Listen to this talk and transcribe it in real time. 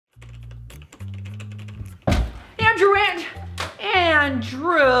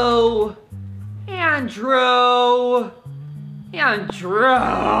Andrew! Andrew! Andrew!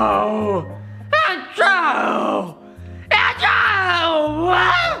 Andrew! Andrew!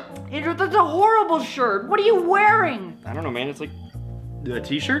 Andrew, that's a horrible shirt. What are you wearing? I don't know, man. It's like a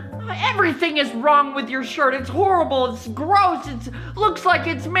t-shirt? Everything is wrong with your shirt. It's horrible. It's gross. It looks like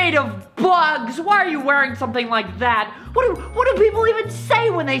it's made of bugs. Why are you wearing something like that? What do people even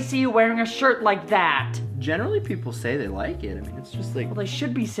say when they see you wearing a shirt like that? Generally, people say they like it. I mean, it's just like... Well, they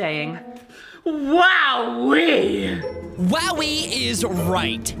should be saying, Wowie! Wowie is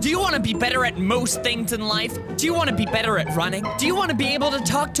right. Do you want to be better at most things in life? Do you want to be better at running? Do you want to be able to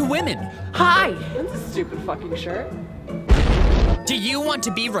talk to women? Hi! That's a stupid fucking shirt. Do you want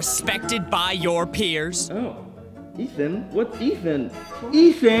to be respected by your peers? Oh, Ethan? What's Ethan?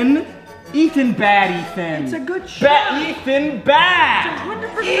 Ethan? Ethan bad, Ethan. It's a good shirt. Ethan bad.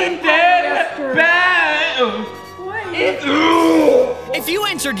 100% Ethan bad. If you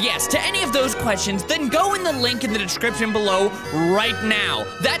answered yes to any of those questions, then go in the link in the description below right now.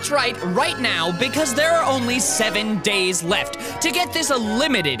 That's right now, because there are only 7 days left to get this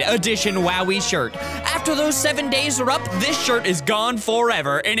limited edition Wowie shirt. After those 7 days are up, this shirt is gone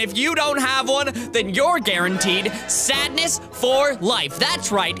forever, and if you don't have one, then you're guaranteed sadness for life.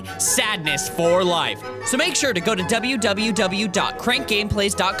 That's right, sadness for life. So make sure to go to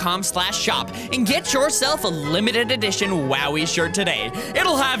www.crankgameplays.com/shop and get yourself a limited edition Wowie shirt today.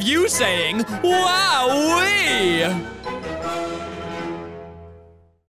 It'll have you saying, Wowee!